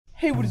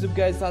Hey, what is up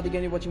guys, Sadiq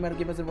again, you're watching Metal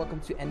Gamers and welcome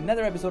to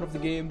another episode of the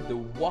game, The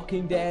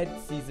Walking Dead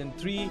Season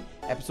 3,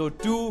 Episode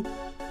 2,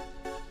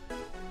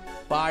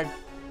 Part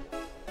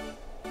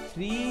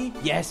 3,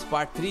 yes,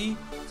 Part 3.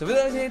 So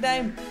without wasting any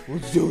time,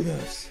 let's do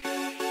this.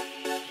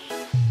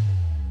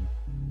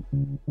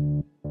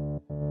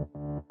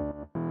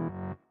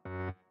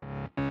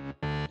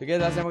 तो क्या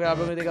last time अगर आप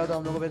लोगों ने देखा तो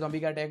हम लोगों पे ज़ॉम्बी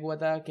का अटैक हुआ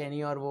था।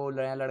 कैनी और वो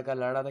लड़का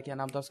लड़ रहा था, क्या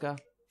नाम था उसका,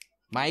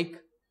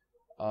 माइक,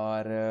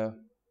 और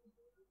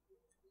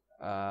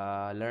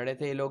लड़ रहे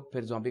थे ये लोग।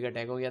 फिर ज़ॉम्बी का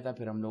अटैक हो गया था,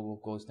 फिर हम लोगों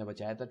को उसने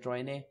बचाया था,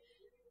 ट्रॉय ने।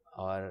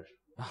 और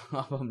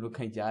अब हम लोग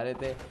कहीं जा रहे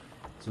थे,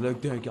 तो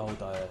लगते हैं क्या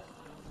होता है।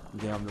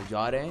 ये हम लोग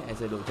जा रहे हैं,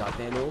 ऐसे लोग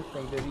जाते हैं, लोग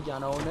कहीं पे भी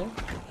जाना हो उन्हें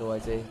तो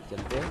ऐसे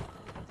चलते हैं।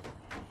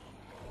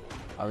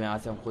 अब यहाँ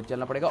से हम खुद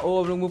चलना पड़ेगा।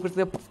 ओ हम लोग मूव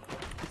करते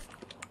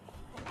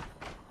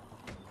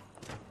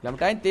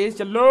लमटाइन, तेज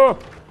चल लो।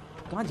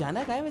 कहाँ जाना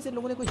है, कहाँ है वैसे,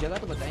 लोगों ने कोई जगह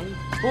तो बताई नहीं।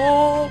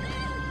 ओ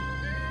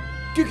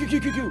क्यों क्यों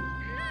क्यों क्यों क्यों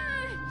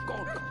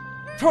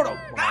छोड़ो।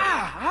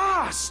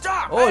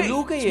 Stop! Oh, hey,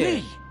 Luke it's here.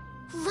 me.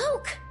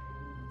 Luke!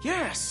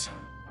 Yes.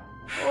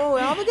 Oh,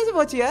 यहाँ पे कैसे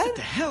पहुंची यार? Get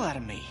the hell out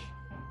of me.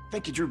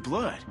 Think you drew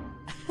blood.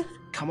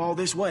 Come all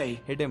this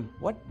way. Hit him.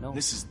 What? No.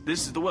 This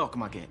is the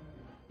welcome I get.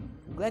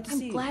 I'm glad to see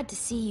I'm you. glad to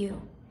see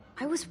you.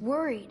 I was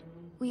worried.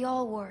 We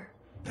all were.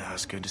 No,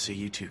 it's good to see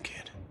you too,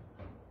 kid.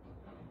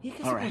 ये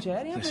कैसे All right, पहुंचा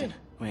यार यहाँ listen,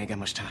 पे? we ain't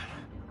got much time.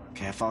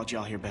 Okay, I followed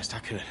y'all here best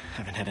I could.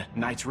 Haven't had a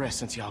night's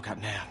rest since y'all got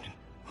nabbed. And,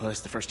 well,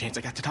 it's the first chance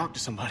I got to talk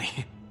to somebody.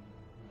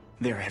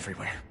 They're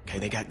everywhere. Okay,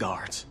 they got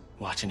guards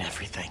watching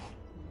everything.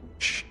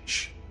 Shh,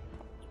 shh.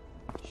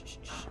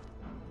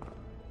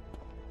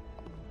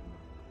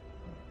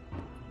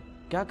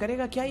 क्या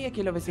करेगा, क्या ये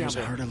अकेला वैसे There's a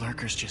यहाँ herd of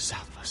lurkers just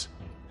south of us.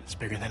 It's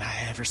bigger than I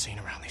ever seen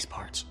around these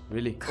parts. पे?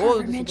 Really?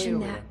 Carver this is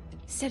mentioned way that.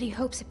 Said he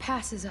hopes it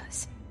passes us.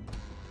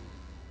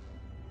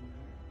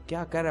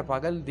 क्या कर रहा है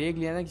पागल, देख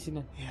लिया ना किसी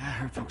ने। Yeah, I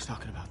heard folks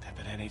talking about that,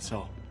 but that ain't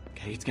so.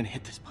 Okay, it's gonna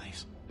hit this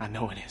place. I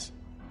know it is.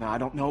 Now, I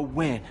don't know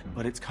when,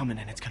 but it's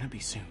coming and it's gonna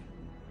be soon.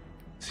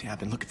 See, I've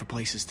been looking for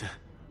places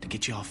to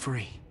get y'all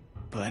free,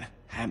 but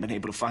I haven't been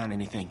able to find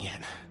anything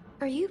yet.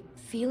 Are you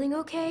feeling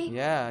okay?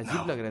 Yeah,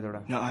 अजीब लग रहा है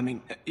थोड़ा। No, I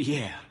mean,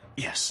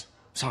 yes.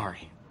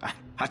 Sorry.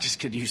 I just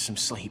could use some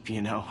sleep,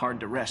 you know.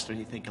 Hard to rest when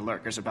you think a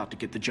lurker's about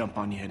to get the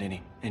jump on you at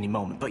any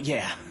moment. But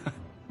yeah.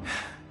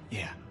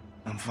 Yeah,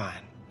 I'm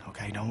fine.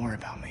 Okay, don't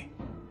worry about me.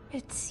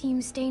 It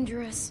seems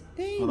dangerous.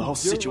 Well, the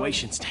whole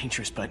situation's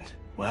dangerous, but,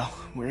 well,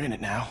 we're in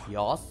it now.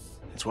 Yes.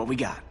 That's what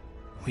we got.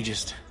 We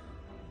just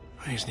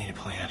need a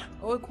plan.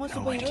 ओए कौन सा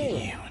No way to बंदा get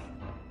है? you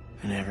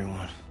and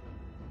everyone.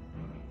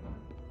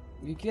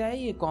 ये क्या है,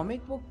 ये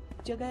comic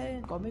book जगह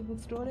है, कॉमिक बुक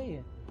स्टोर है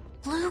ये।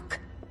 Luke!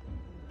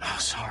 Oh,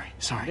 sorry.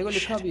 देखो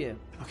लिखा Shit. भी है।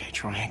 Okay,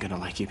 Troy ain't gonna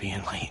like you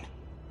being late.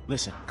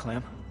 Listen,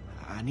 Clem,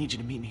 I need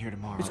you to meet me here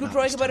tomorrow. इसको about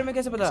ट्रॉय this के बारे में time,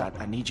 कैसे पता?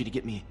 'cause I need you to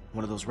get me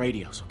one of those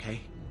radios, okay?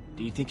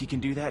 Do you think you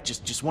can do that?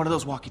 Just one of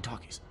those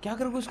walkie-talkies. क्या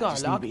करोगे उसका? I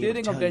just need to lakh be they able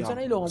to देंगे, tell tension y'all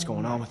नहीं लो। what's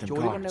going on with them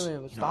चोरी करने guards. में You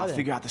know, Ustad I'll है।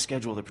 figure out the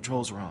schedule the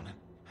patrols are on.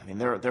 I mean,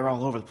 they're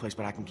all over the place,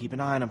 but I can keep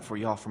an eye on them for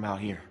y'all from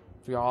out here.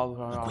 We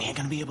ain't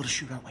gonna be able to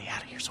shoot our way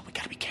out of here, so we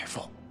gotta be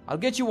careful.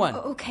 I'll get you one.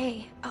 Okay,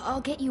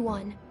 I'll get you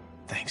one.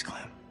 Thanks,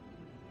 Clem.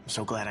 I'm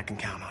so glad I can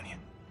count on you.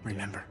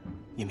 Remember,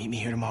 you meet me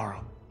here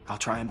tomorrow. I'll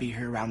try and be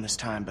here around this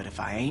time, but if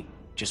I ain't,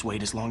 just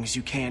wait as long as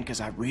you can, because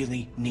I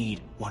really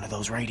need one of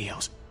those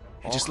radios.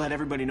 And just let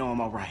everybody know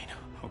I'm alright,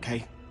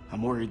 okay?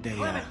 I'm worried they,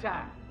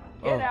 Clementine,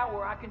 get out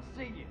where I can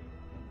see you.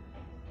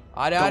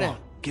 Uh Go रहे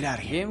on, get out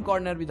of here. Game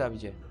corner भी था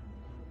पीछे।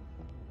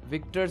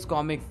 Victus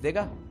comics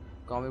देखा,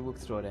 comic book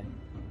store है।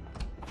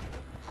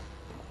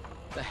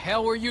 The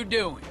hell were you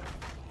doing?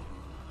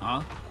 Huh?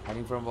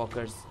 Hiding from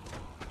walkers.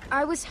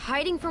 I was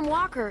hiding from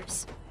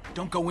walkers.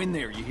 Don't go in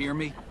there, you hear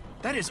me?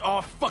 That is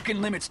off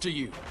fucking limits to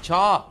you.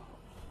 छा।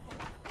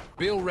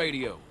 Bill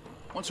Radio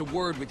wants a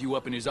word with you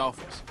up in his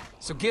office.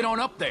 So get on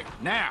up there,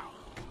 now.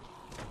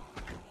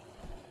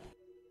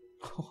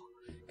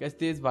 कैसे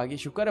तेज भागी,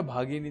 शुक्र है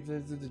भागी नहीं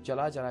तो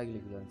चला के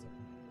लिख दिया उनसे।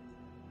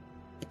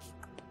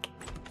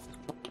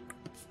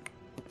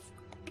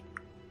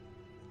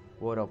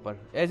 वो रहा ऊपर।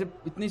 ऐसे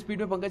इतनी स्पीड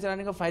में पंखा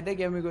चलाने का फायदा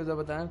क्या है, मेरे को ऐसा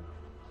बताना।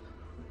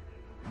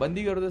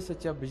 बंदी कर दो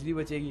सच्चा, बिजली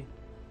बचेगी।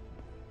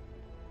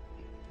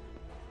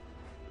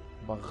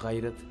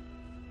 बगैरत।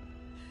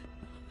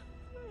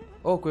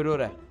 ओ कोई रो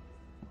रहा है।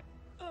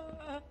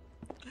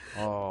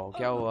 ओ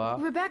क्या हुआ?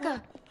 Rebecca!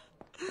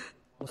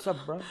 What's up,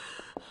 bro?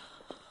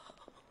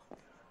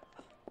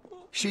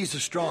 She's a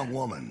strong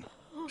woman,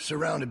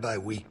 surrounded by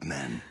weak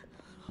men.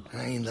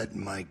 I ain't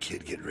letting my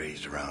kid get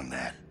raised around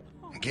that.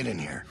 Get in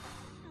here.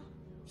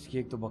 इसकी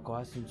एक तो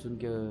बकवास सुन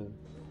के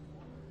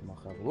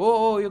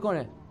ओ ये कौन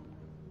है?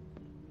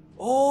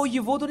 ओ ये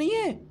वो तो नहीं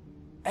है,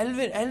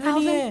 एल्विन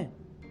नहीं है।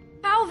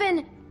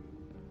 Alvin!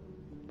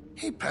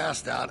 He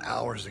passed out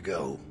hours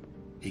ago.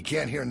 He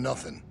can't hear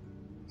nothing.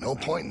 No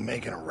point in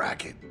making a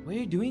racket. Why are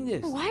you doing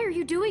this? Why are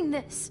you doing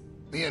this?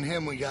 Me and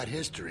him, we got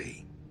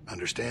history.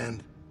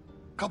 Understand?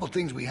 Couple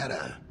things we had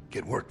to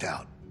get worked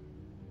out.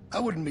 I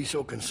wouldn't be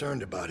so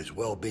concerned about his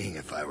well-being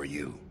if I were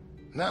you.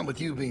 Not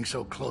with you being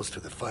so close to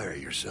the fire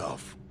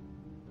yourself.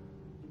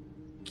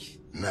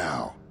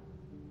 Now.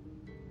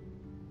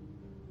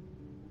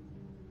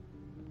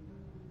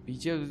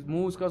 पीछे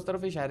मुंह उसका उस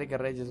तरफ इशारे कर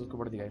रहा है जैसे उसको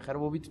पड़ दिखाई। खैर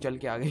वो भी तो चल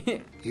के आ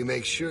गए। You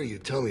make sure you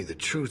tell me the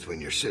truth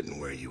when you're sitting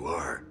where you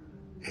are,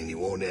 and you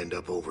won't end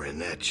up over in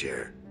that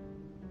chair.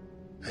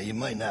 Now, you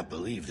might not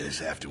believe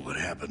this after what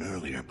happened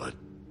earlier, but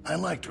I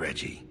liked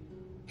Reggie.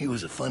 He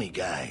was a funny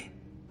guy.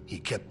 He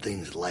kept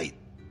things light.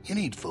 You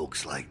need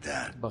folks like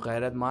that.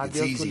 It's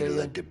easy to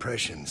let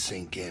depression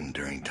sink in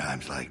during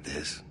times like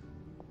this.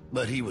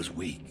 But he was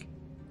weak.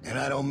 And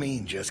I don't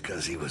mean just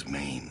because he was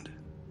maimed.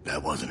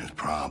 That wasn't his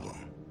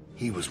problem.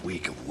 He was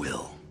weak of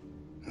will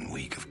and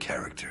weak of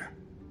character.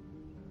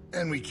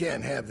 And we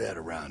can't have that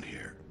around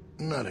here.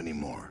 Not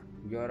anymore.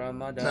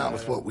 Not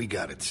with what we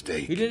got at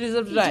stake. He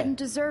didn't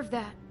deserve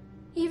that.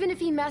 Even if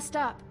he messed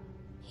up,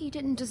 he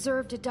didn't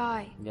deserve to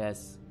die.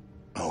 Yes.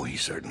 Oh, he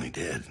certainly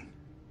did.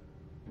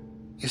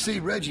 You see,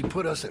 Reggie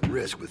put us at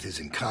risk with his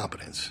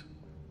incompetence.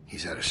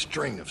 He's had a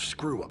string of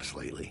screw-ups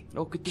lately.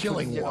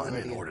 Killing one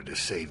in order to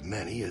save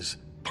many is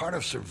part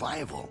of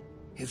survival.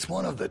 It's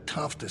one of the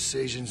tough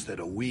decisions that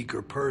a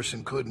weaker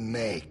person couldn't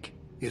make.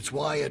 It's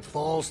why it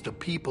falls to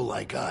people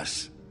like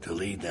us to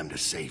lead them to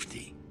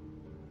safety.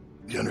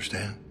 You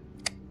understand?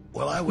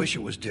 Well, I wish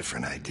it was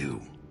different, I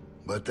do.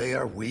 But they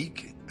are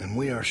weak, and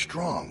we are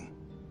strong.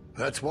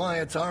 That's why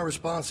it's our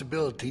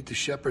responsibility to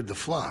shepherd the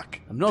flock.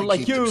 I'm not to like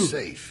keep you. them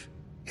safe.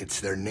 It's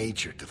their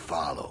nature to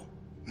follow,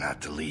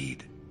 not to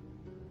lead.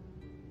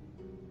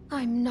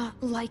 I'm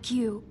not like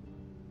you.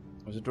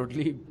 Was it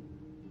totally?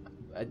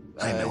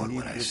 I know it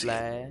when I see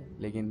it.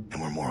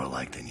 And we're more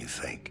alike than you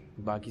think.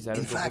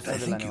 In fact, I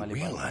think you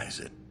realize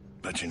it,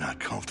 but you're not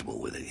comfortable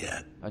with it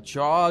yet.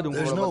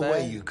 There's no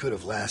way you could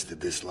have lasted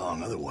this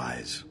long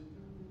otherwise.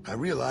 I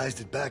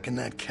realized it back in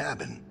that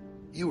cabin.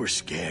 You were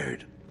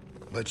scared,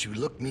 but you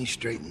looked me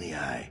straight in the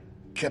eye,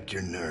 kept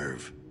your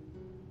nerve.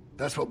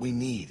 That's what we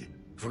need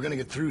if we're gonna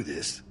get through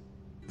this.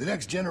 The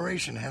next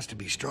generation has to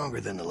be stronger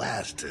than the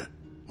last to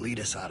lead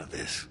us out of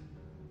this.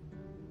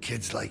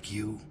 Kids like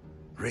you,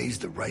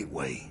 raised the right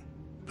way,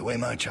 the way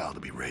my child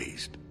will be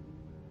raised.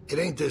 It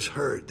ain't this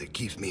hurt that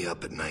keeps me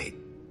up at night.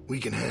 We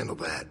can handle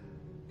that.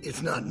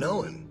 It's not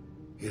knowing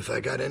if I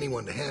got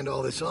anyone to hand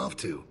all this off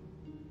to.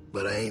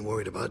 But I ain't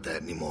worried about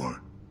that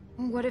anymore.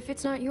 What if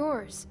it's not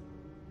yours?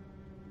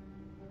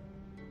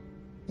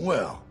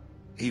 Well,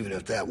 even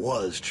if that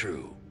was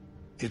true,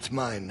 it's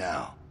mine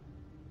now.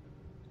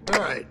 All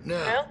right,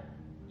 now... Bill?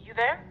 You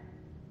there?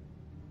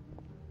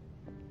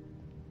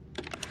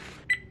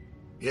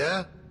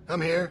 Yeah?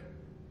 I'm here.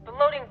 The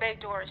loading bay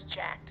door is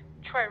jacked.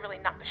 Troy really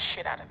knocked the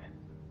shit out of it.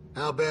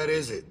 How bad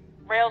is it?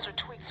 Rails are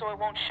tweaked so it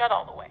won't shut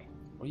all the way.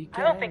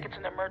 I don't think it's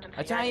an emergency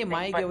or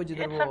anything, but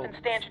it's something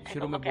Stan should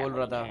take a look at when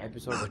he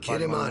can. I'll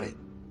get him on it.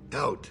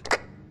 Out.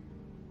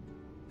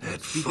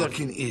 That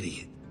fucking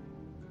idiot.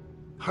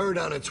 Heard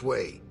on its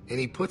way, and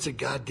he puts a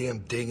goddamn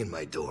ding in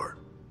my door.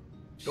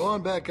 Go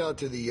on back out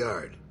to the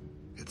yard.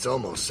 It's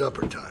almost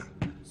supper time.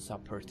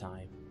 Supper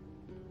time.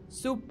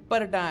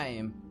 Super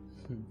time.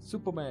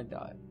 Superman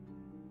time.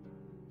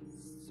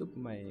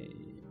 Superman.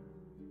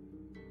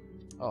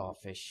 Oh,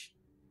 fish.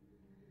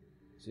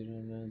 इन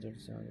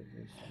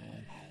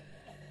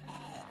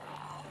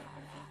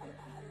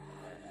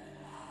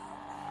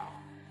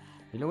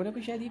लोगों ने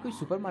कोई शायद ये कोई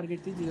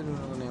supermarket थी जिधर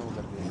उन्होंने वो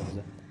कर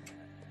दिया।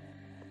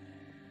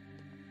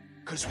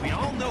 Because we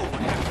all know what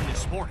happened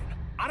this morning.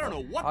 I don't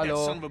know what that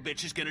son of a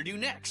bitch is gonna do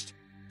next.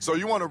 So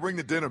you want to ring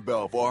the dinner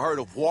bell for a herd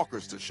of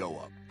walkers to show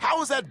up?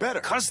 How is that better?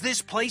 Because this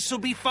place will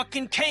be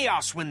fucking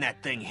chaos when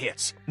that thing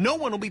hits. No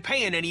one will be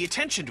paying any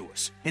attention to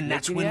us. And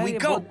that's when we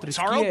go. It's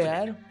our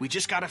opening. We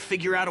just gotta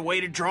figure out a way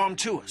to draw them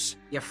to us.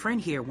 Your friend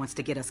here wants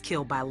to get us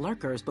killed by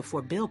lurkers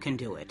before Bill can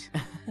do it.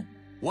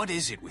 What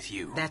is it with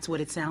you? That's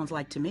what it sounds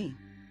like to me.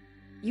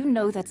 You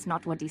know that's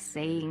not what he's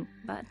saying,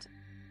 but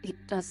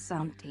it does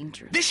sound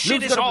dangerous. This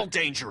shit is all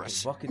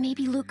dangerous.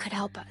 Maybe Luke could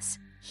help us.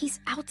 He's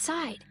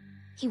outside.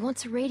 He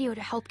wants a radio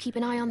to help keep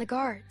an eye on the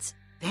guards.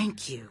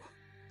 Thank you.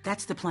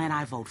 That's the plan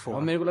I vote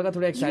for.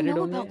 You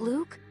know about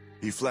Luke?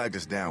 He flagged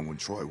us down when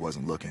Troy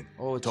wasn't looking.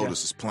 Told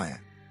us his plan.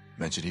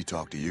 Mentioned he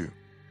talked to you.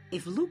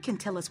 If Luke can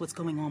tell us what's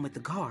going on with the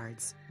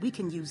guards, we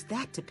can use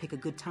that to pick a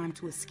good time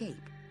to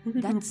escape.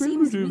 That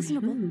seems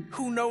reasonable.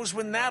 Who knows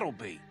when that'll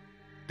be?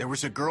 There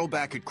was a girl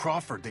back at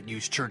Crawford that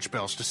used church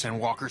bells to send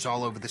walkers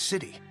all over the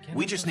city.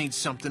 We just need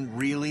something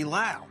really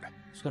loud.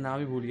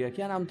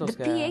 The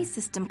PA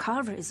system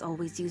Carver is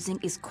always using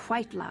is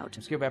quite loud.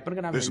 There's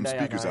some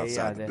speakers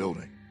outside the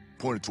building,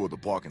 pointed toward the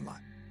parking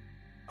lot.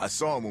 I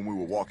saw him when we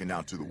were walking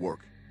out to the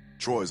work.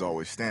 Troy's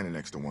always standing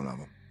next to one of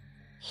them.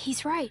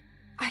 He's right.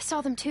 I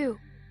saw them too.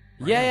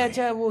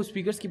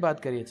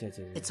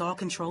 It's all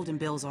controlled in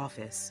Bill's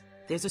office.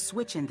 There's a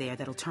switch in there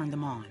that'll turn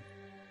them on.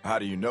 How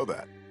do you know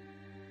that?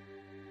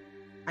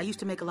 I used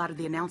to make a lot of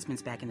the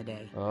announcements back in the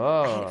day.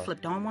 Oh. I had it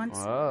flipped on once.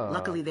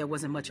 Luckily, there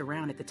wasn't much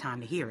around at the time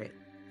to hear it.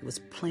 It was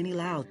plenty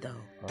loud,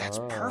 though. That's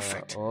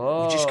perfect.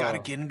 We just gotta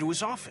get into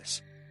his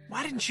office.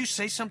 Why didn't you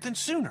say something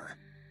sooner?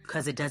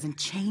 Because it doesn't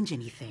change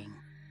anything.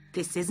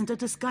 This isn't a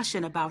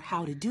discussion about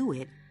how to do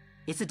it.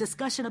 It's a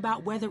discussion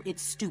about whether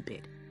it's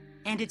stupid.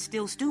 And it's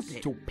still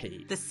stupid.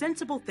 The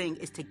sensible thing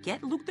is to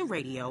get Luke the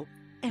radio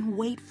and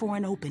wait for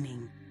an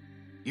opening.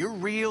 You're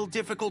real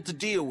difficult to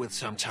deal with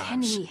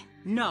sometimes. Kenny.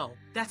 No,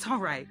 that's all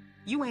right.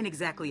 You ain't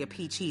exactly a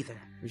peach either.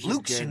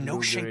 Luke's in no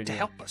shape to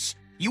help us.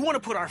 You want to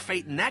put our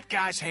fate in that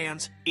guy's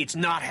hands? It's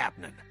not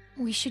happening.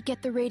 We should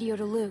get the radio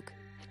to Luke.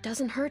 It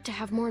doesn't hurt to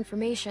have more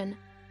information.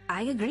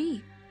 I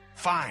agree.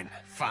 Fine.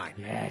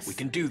 Yes. We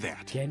can do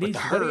that. Kenny's but the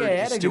herd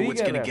is still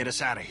what's agree going to get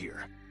us out of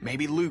here.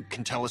 Maybe Luke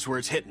can tell us where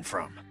it's hitting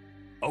from.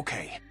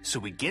 Okay, so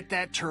we get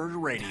that turd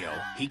radio.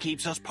 He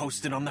keeps us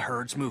posted on the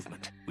herd's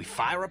movement. We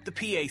fire up the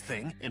PA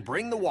thing and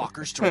bring the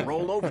walkers to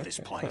roll over this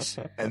place.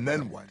 And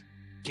then what?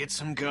 Get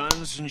some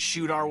guns and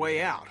shoot our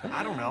way out.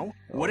 I don't know.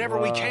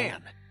 Whatever we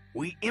can.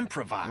 We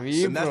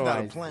improvise. And that's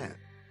not a plan.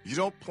 You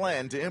don't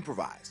plan to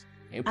improvise.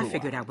 I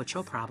figured out what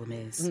your problem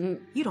is.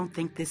 You don't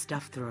think this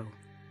stuff through.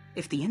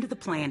 If the end of the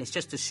plan is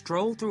just to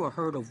stroll through a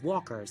herd of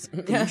walkers,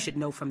 then you should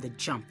know from the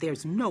jump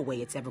there's no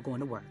way it's ever going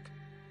to work.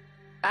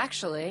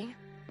 Actually,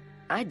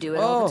 I do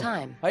it all the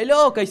time.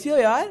 Hello, कैसी हो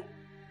यार?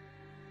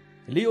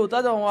 ली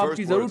होता तो हम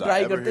आपकी जरूर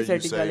try करते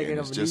setting का लेकिन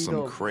it's just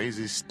some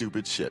crazy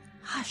stupid shit.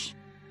 Hush.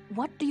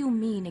 What do you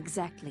mean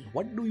exactly?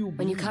 What do you mean?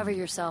 When you cover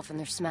yourself in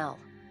their smell,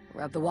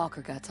 rub the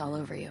walker guts all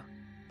over you.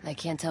 They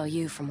can't tell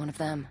you from one of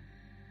them.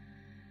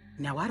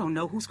 Now I don't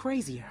know who's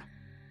crazier.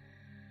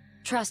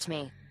 Trust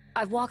me,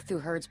 I've walked through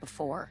herds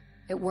before.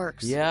 It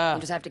works. Yeah.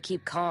 You just have to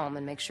keep calm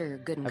and make sure you're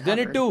good and I've covered.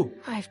 done it too.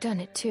 I've done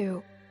it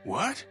too.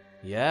 What?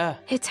 Yeah.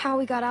 It's how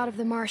we got out of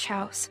the marsh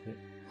house.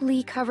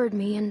 Lee covered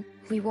me and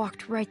we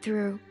walked right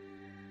through.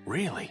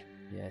 Really?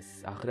 Yes.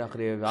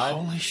 आखिरी बार.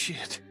 Holy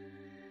shit.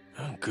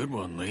 Oh, good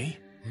one, Lee.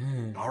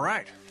 All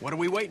right, what are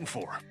we waiting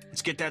for?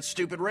 Let's get that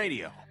stupid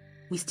radio.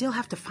 We still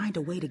have to find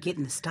a way to get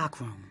in the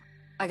stockroom.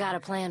 I got a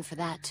plan for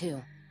that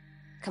too.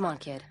 Come on,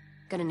 kid.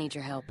 Gonna need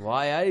your help.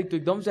 वाह यार तो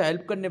एकदम से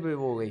help करने पे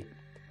वो हो गई.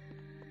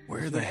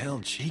 Where the hell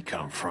did she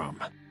come from?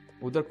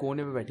 उधर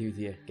कोने पे बैठी हुई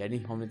थी कैनी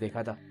हमने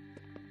देखा था.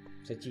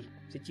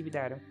 सच्ची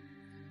बता रहा हूँ.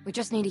 We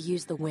just need to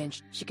use the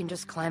winch. She can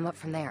just climb up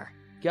from there.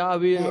 क्या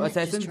अभी Then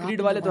Assassin's just drop Creed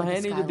into वाले तो one of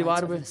हैं the नहीं जो skylights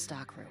दीवार over पे. the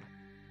stockroom.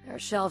 There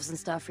are shelves and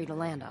stuff for you to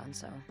land on,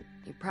 so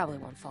you probably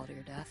won't fall to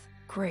your death.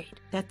 Great.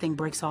 That thing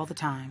breaks all the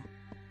time.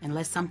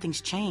 Unless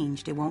something's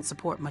changed, it won't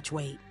support much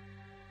weight.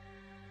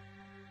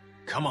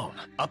 Come on,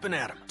 up and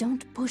at him.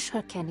 Don't push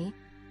her, Kenny.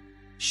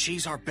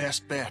 She's our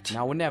best bet.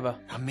 Now or never.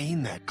 I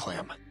mean that,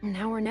 Clem.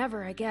 Now or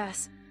never, I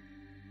guess.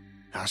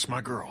 That's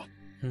my girl.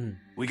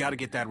 We gotta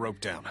get that rope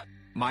down.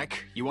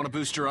 Mike, you wanna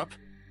boost her up?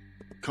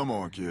 Come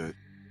on, kid.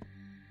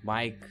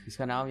 Mike,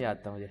 इसका नाम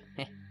याद था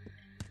मुझे.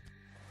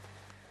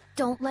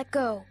 Don't let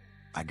go.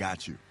 I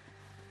got you.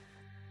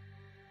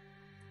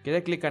 किधर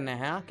click करना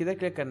है? हाँ, किधर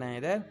क्लिक करना है?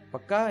 इधर?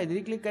 पक्का इधर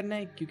ही क्लिक करना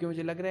है क्योंकि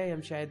मुझे लग रहा है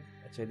हम शायद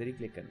अच्छा इधर ही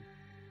क्लिक करना.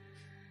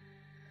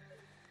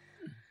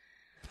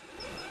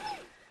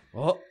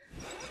 ओह,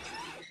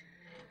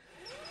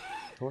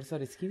 थोड़ा सा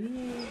रिस्की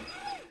नहीं है.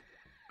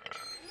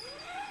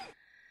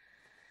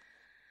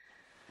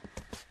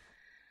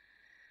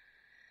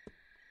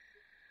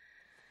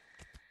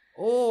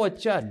 ओह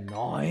अच्छा,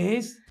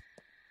 नाइस.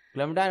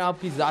 क्लेमेंटाइन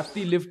आपकी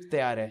जाती लिफ्ट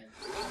तैयार है.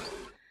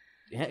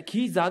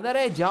 खींच ज्यादा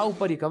रहे, जा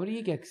ऊपर. ये कमर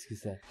ये क्या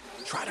किसका है?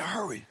 Try to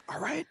hurry,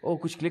 all right? ओ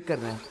कुछ क्लिक कर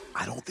रहे हैं.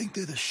 I don't think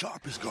they're the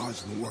sharpest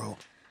guards in the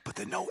world, but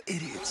they're no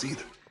idiots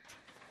either.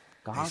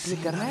 कहाँ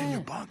क्लिक करना है? In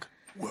your bunk.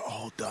 We're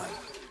all done.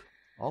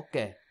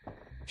 Okay.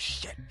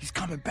 Shit, he's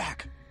coming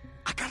back.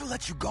 I gotta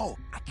let you go.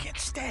 I can't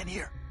stand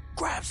here.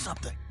 Grab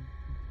something.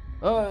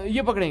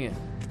 ये पकड़ेंगे.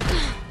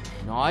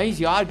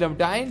 Nice यार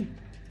Clementine.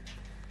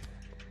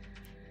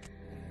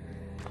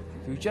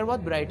 Future बहुत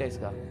bright है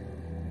इसका.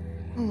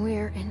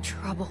 We're in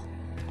trouble.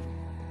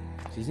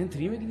 Season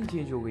 3 में कितनी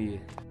चेंज हो गई है.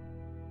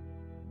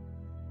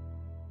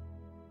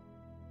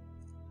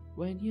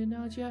 When you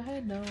nod your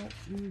head no,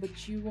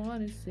 but you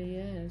wanna say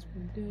yes,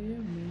 what do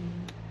you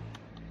mean?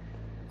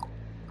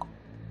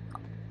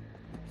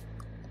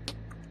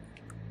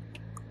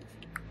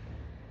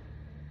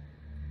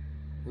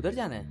 उधर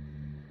जाना है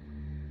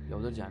या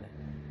उधर जाना है?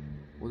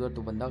 उधर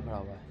तो बंदा खड़ा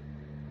हुआ है.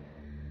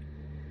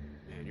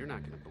 Man, you're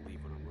not gonna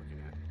believe what I'm looking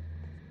at.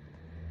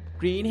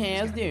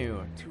 Greenhouse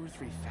dude. 2,000 or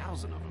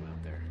 3,000 of them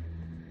out there.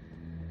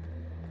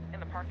 In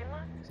the parking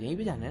lot? यहीं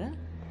पे जाना है ना?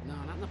 No,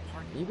 not in the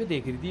parking. यहीं पे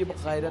देख रही थी ये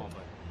बकायरत.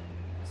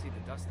 I see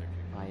the dust they're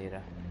kicking. हाँ ये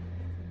रहा.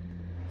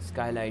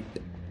 Skylight.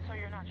 So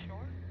you're not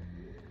sure?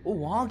 ओ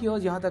वहाँ की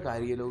आवाज यहाँ तक आ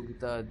रही है. लोग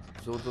इतना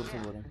जोर से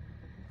बोल रहे हैं.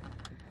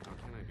 How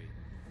can I be?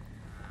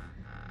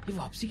 ये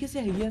वापसी कैसे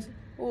आई है?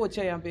 ओ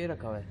अच्छा यहाँ पे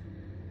रखा हुआ है.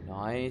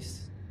 नाइस.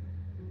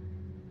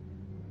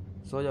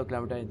 सो जाओ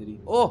क्लेमेंटाइन इधर ही.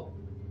 Oh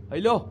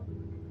hello.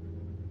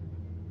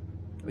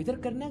 इधर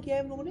करना क्या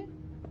है हम लोगों ने?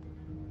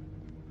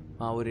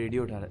 हाँ वो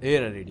रेडियो उठा रहा है.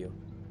 रहा रेडियो.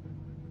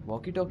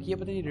 वॉकी टॉकी है,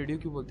 पता नहीं रेडियो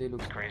क्यों बोलते हैं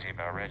लोग. Crazy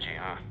about Reggie,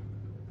 huh?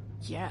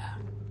 Yeah.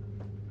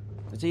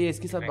 अच्छा ये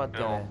इसके साथ बात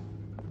कर रहा है.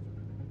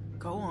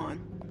 Go on.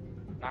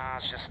 Nah,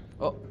 it's just.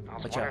 Oh, I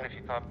was अच्छा. wondering if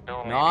you thought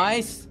Bill maybe.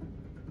 Nice.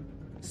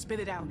 Spit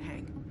it out,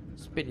 Hank.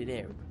 Spit it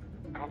out.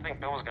 I don't think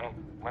Bill was gonna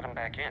let him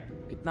back in.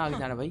 कितना आगे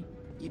जाना भाई?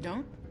 You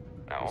don't?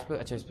 No.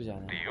 अच्छा इस पे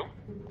जाना है. Do you?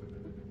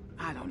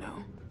 I don't know.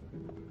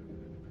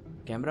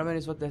 Cameraman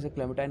इस वक्त ऐसे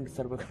क्लेमेंटाइन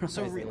सर पे खड़ा है.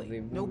 So really,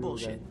 no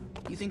bullshit.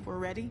 You think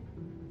we're ready?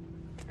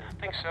 I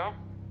think so.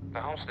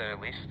 The homestead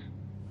at least.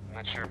 I'm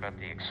not sure about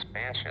the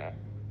expansion.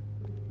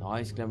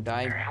 Nice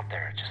Clementine. They're out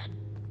there just.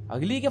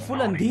 अगली क्या full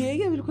अंधी है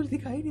क्या? बिल्कुल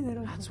दिखाई नहीं दे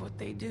रहा. That's what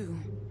they do.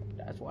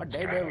 That's what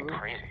they do. It's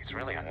crazy. It's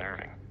really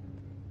unnerving.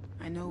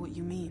 I know what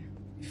you mean.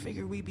 You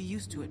figure we'd be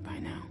used to it by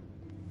now.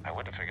 I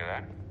wouldn't figure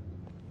that.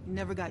 You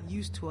never got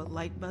used to a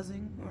light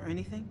buzzing or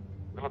anything?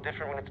 A little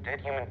different when it's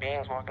dead human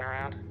beings walking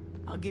around.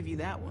 I'll give you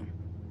that one.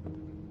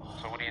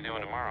 So what are you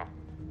doing tomorrow?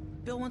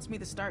 Bill wants me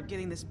to start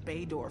getting this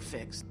bay door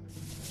fixed.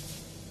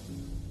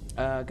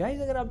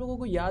 Guys, अगर आप लोगों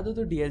को याद हो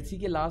तो DLC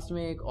के last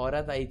में एक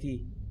औरत आई थी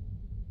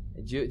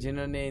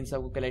जिन्होंने इन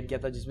सबको कलेक्ट किया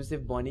था, जिसमें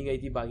सिर्फ बॉनी गई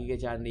थी, बाकी के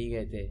 4 नहीं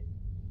गए थे.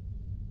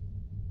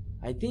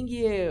 आई थिंक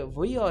ये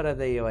वही औरत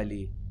है, ये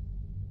वाली.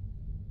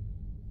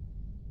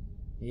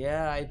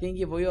 आई थिंक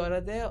ये वही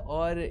औरत है.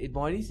 और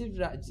बॉनी सिर्फ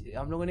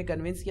हम लोगों ने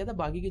कन्विंस किया था,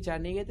 बाकी के 4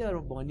 नहीं गए थे, और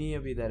बॉनी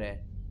अभी इधर है.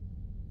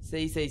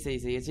 सही.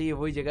 अच्छा ये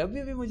वही जगह.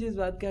 अभी मुझे इस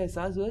बात का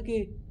एहसास हुआ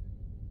कि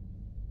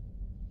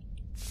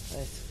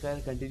खैर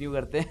कंटिन्यू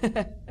करते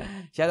हैं.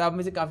 शायद आप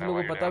में से काफी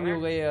लोगों को पता भी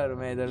होगा ये, और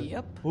मैं इधर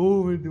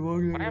मेरे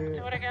दिमाग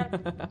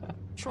में.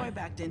 Troy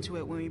backed into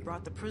it when we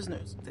brought the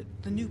prisoners,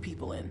 the new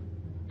people in.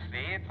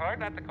 See, it's hard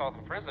not to call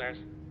them prisoners.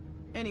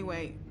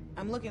 Anyway,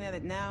 I'm looking at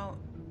it now.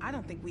 I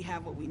don't think we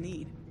have what we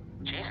need.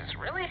 Jesus,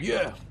 really?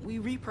 Yeah. We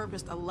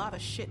repurposed a lot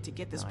of shit to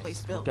get this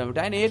place built.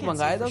 Clementine एक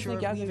मंगाया था उसने,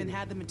 क्या we even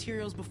had the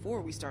materials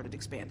before we started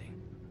expanding.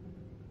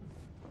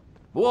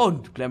 वो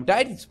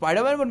Clementine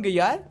Spiderman बन गई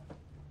यार.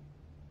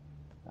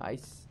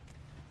 Nice.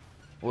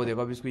 वो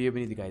देखो अभी इसको ये भी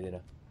नहीं दिखाई दे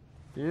रहा.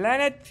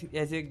 लानत.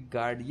 ऐसे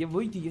गार्ड ये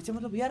वही थी. ऐसे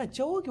मतलब यार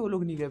अच्छा हुआ कि वो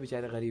लोग नहीं गए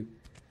बेचारे गरीब,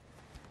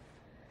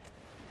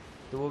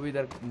 तो वो भी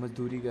इधर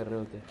मजदूरी कर रहे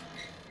होते.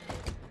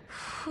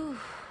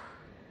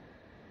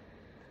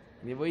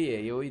 ये वही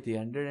है, ये वही थी.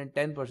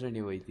 110%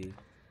 ये वही थी.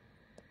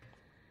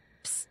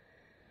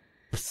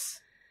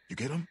 You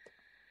get him?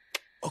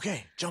 Okay,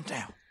 jump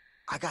down.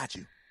 I got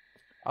you.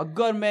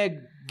 अगर मैं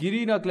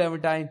गिरी ना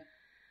Clementine.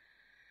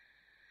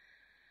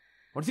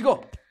 Let's go.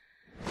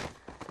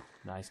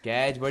 Nice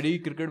catch, buddy.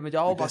 Cricket में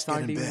जाओ.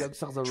 पाकिस्तान टीम की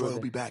सख्त जरूरत है. Troy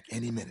will be back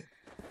any minute.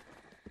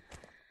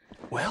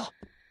 Well?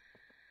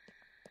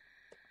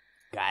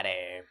 Got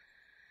him.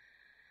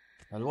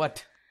 Well,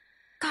 what?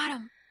 Got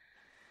him.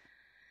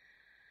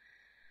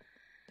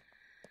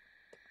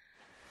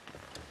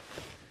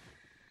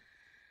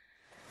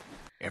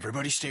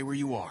 Everybody stay where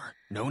you are.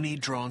 No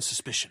need drawing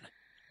suspicion.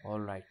 All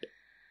right.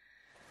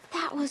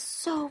 That was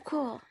so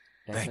cool.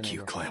 Thank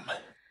you, Clem.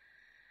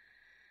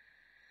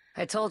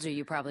 I told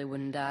you probably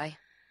wouldn't die.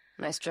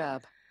 Nice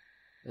job.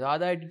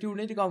 ज़्यादा attitude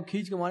नहीं दिखाओ,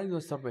 खींच के मारेंगे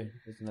उस sir पे.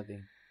 It's nothing.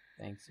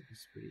 Thanks.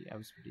 I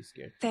was pretty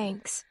scared.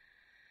 Thanks.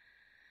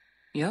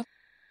 Yep.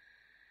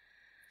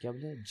 क्या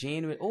बोला?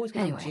 Jane में. Oh,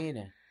 इसका नाम Jane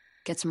है.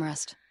 Get some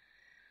rest.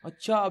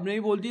 अच्छा, अब नहीं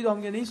बोलती तो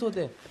हम क्या नहीं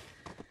सोते?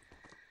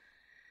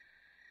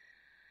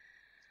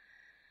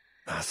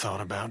 I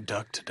thought about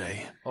Duck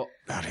today. Oh.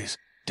 About his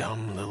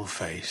dumb little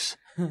face.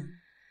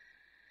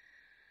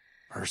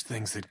 First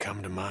things that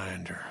come to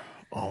mind are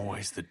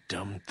always the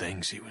dumb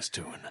things he was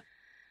doing.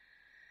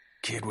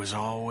 Kid was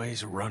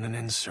always running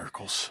in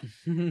circles.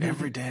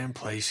 Every damn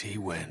place he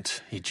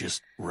went, he'd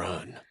just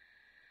run.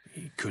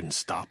 He couldn't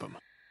stop him.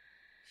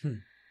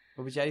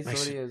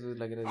 Makes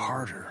it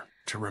harder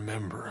to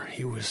remember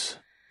he was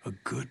a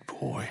good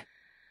boy.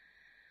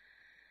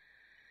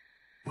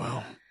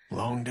 Well,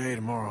 long day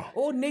tomorrow.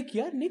 Oh, Nick,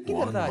 यार Nick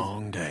किधर था आज? One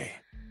long day.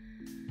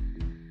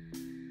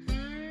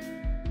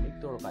 Nick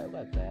तो रुका होगा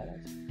यार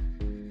आज.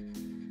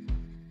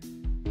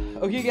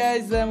 Okay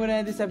guys, I'm gonna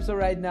end this episode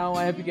right now.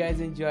 I hope you guys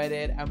enjoyed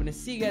it. I'm gonna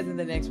see you guys in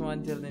the next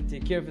one. Till then,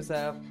 take care of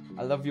yourself.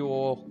 I love you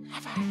all.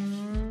 Bye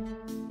bye.